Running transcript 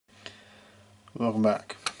Welcome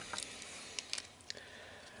back.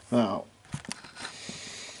 Now,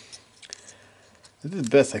 I did the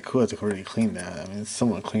best I could to really clean that. I mean, it's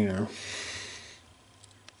somewhat cleaner.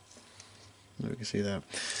 You can see that.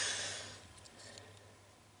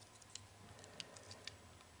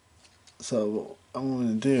 So what I'm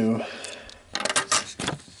going to do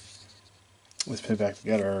is put it back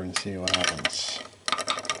together and see what happens.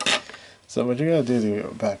 So what you got to do to get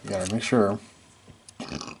it back together, make sure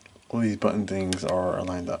all these button things are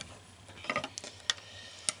lined up.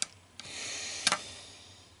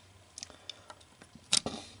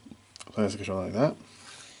 Place the controller like that.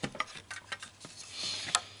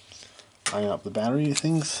 Line up the battery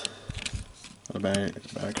things, the battery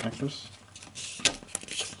connectors,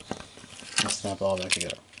 and snap it all back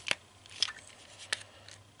together.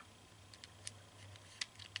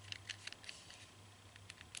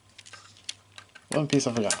 One piece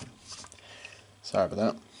I forgot. Sorry about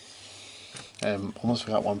that. I almost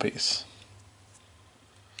forgot one piece.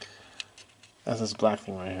 That's this black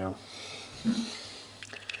thing right here.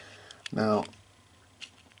 Now,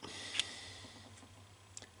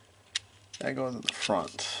 that goes in the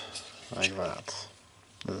front, like that.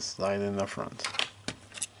 This line in the front.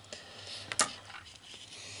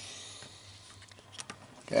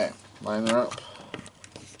 Okay, line her up.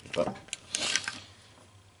 Boom.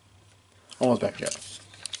 Almost back together.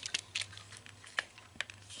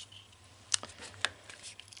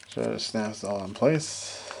 So it snaps all in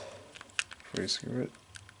place before you screw it.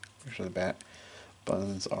 Make sure the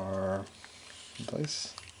buttons are in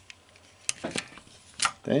place.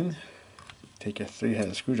 Then take your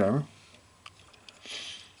 3-headed screwdriver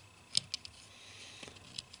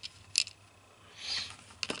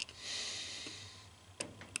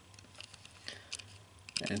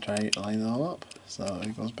and try to line it all up so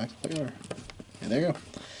it goes back together. And there you go.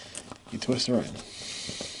 You twist it right.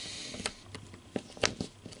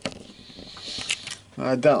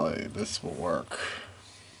 I doubt this will work.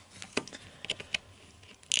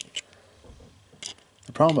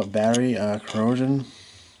 The problem with battery corrosion,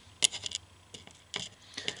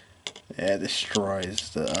 it destroys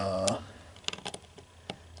the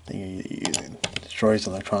thing you're using. It destroys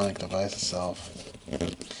the electronic device itself.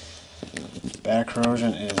 Battery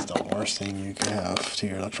corrosion is the worst thing you can have to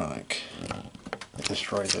your electronic. It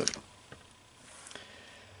destroys it.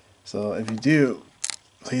 So if you do,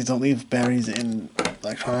 please don't leave batteries in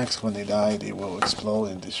electronics. When they die, they will explode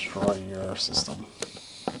and destroy your system.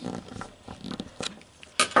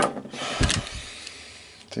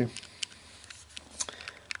 See?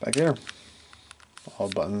 Back here. All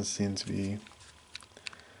buttons seem to be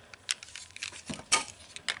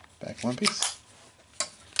back in one piece.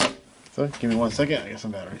 So, give me 1 second, I get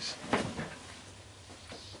some batteries.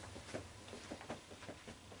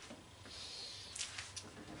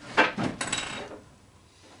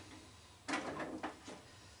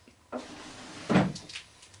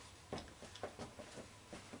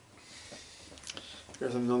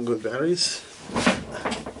 Here's some known good batteries.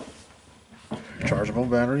 Chargeable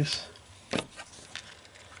batteries.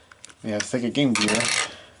 We have to take a game gear.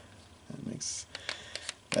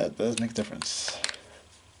 That does make a difference.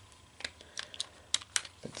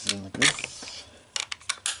 Put this in like this.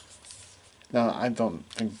 Now I don't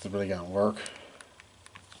think it's really gonna work.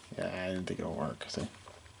 Yeah, I didn't think it'll work. So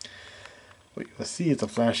what you'll see is a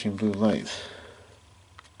flashing blue light.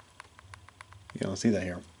 You don't see that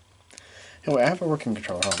here. Anyway, I have a working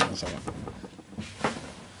controller. Hold on a second.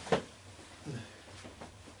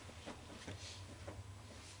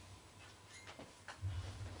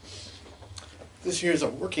 This here is a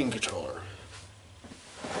working controller.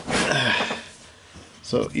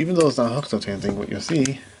 So even though it's not hooked up to anything, what you'll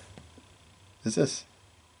see is this.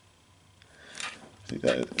 See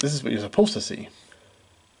that? This is what you're supposed to see.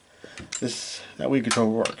 That way controller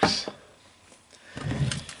works.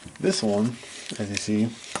 This one, as you see,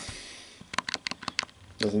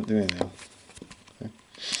 doesn't do anything. Okay.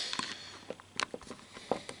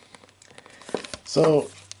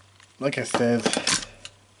 So, like I said,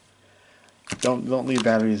 don't leave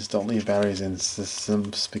batteries. Don't leave batteries in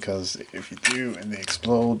systems, because if you do and they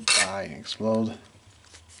explode, explode.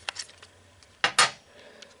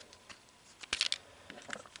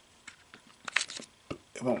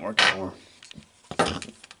 It won't work anymore.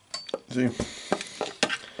 See?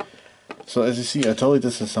 So as you see, I totally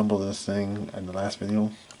disassembled this thing in the last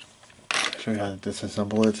video. I showed you how to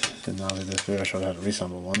disassemble it, and now in this video I showed you how to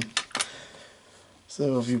reassemble one.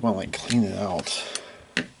 So if you want to like clean it out,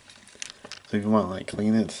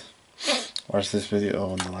 clean it, watch this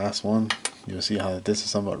video and the last one. You'll see how to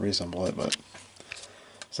disassemble and reassemble it, but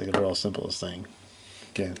it's like the real simplest thing.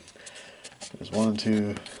 Again, there's 1,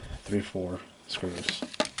 2, 3, 4, screws.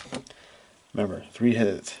 Remember,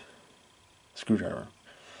 3-headed screwdriver.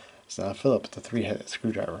 It's not a Phillips, it's a 3-headed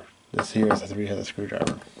screwdriver. This here is a 3-headed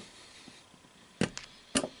screwdriver.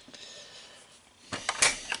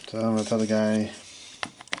 So I'm going to tell the guy,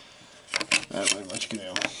 not really much you can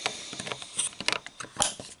do.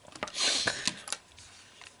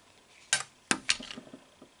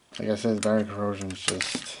 Like I said, battery corrosion is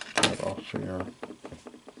just terrible for your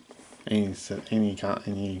any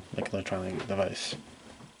like electronic device.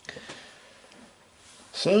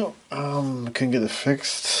 So couldn't get it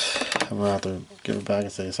fixed. I'm gonna have to give it back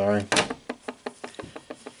and say sorry.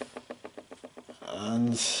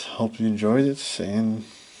 And hope you enjoyed it, and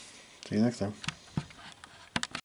see you next time.